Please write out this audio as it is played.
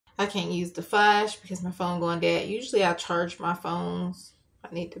I can't use the flash because my phone going dead. Usually I charge my phones.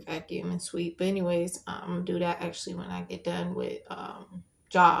 I need to vacuum and sweep. But anyways, I'm gonna do that actually when I get done with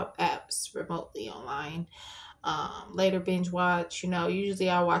job apps remotely online. Later binge watch, usually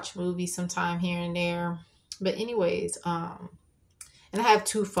I watch movies sometime here and there. But anyways, and I have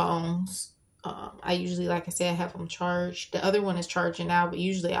two phones. I usually, like I said, have them charged. The other one is charging now, but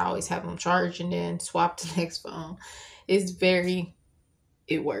usually I always have them charged and then swap the next phone.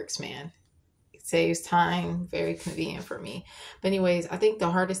 It works, man. It saves time, very convenient for me. But anyways, I think the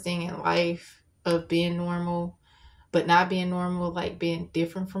hardest thing in life of being normal, but not being normal, like being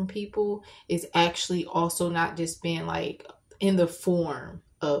different from people, is actually also not just being like in the form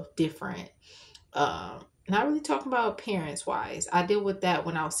of different. Not really talking about appearance wise. I deal with that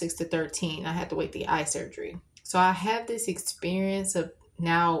when I was 6 to 13. I had to wait the eye surgery. So I have this experience of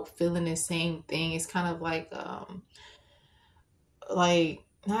now feeling the same thing. It's kind of like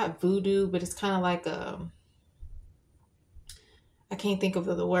not voodoo, but it's kind of like I can't think of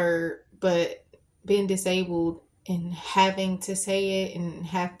the word, but being disabled and having to say it and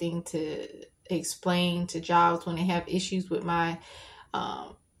having to explain to jobs when they have issues with my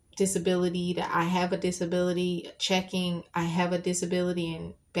disability, that I have a disability, checking I have a disability.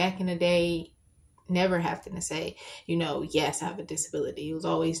 And back in the day, never having to say, yes, I have a disability. It was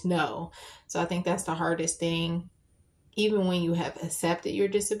always no. So I think that's the hardest thing. Even when you have accepted your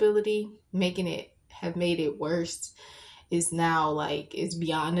disability, have made it worse is now like it's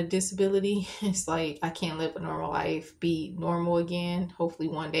beyond a disability. It's like I can't live a normal life, be normal again. Hopefully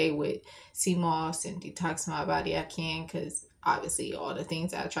one day with CMOS and detoxing my body I can, because obviously all the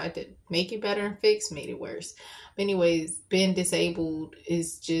things I tried to make it better and fix made it worse. But anyways, being disabled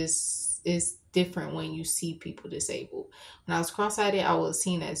is different when you see people disabled. When I was cross-eyed, I was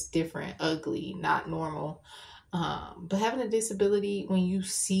seen as different, ugly, not normal. But having a disability, when you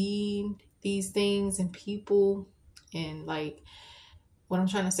see these things in people, and like what I'm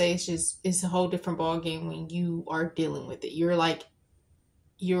trying to say is it's a whole different ball game when you are dealing with it.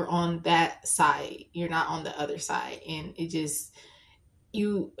 You're on that side. You're not on the other side, and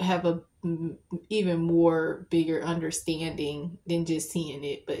you have a even more bigger understanding than just seeing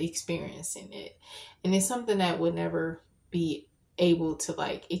it, but experiencing it. And it's something that would never be able to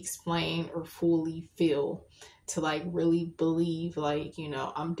like explain or fully feel, to like really believe like,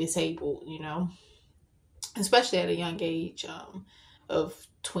 I'm disabled, especially at a young age of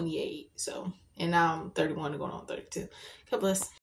 28. So, and now I'm 31 going on 32. God bless.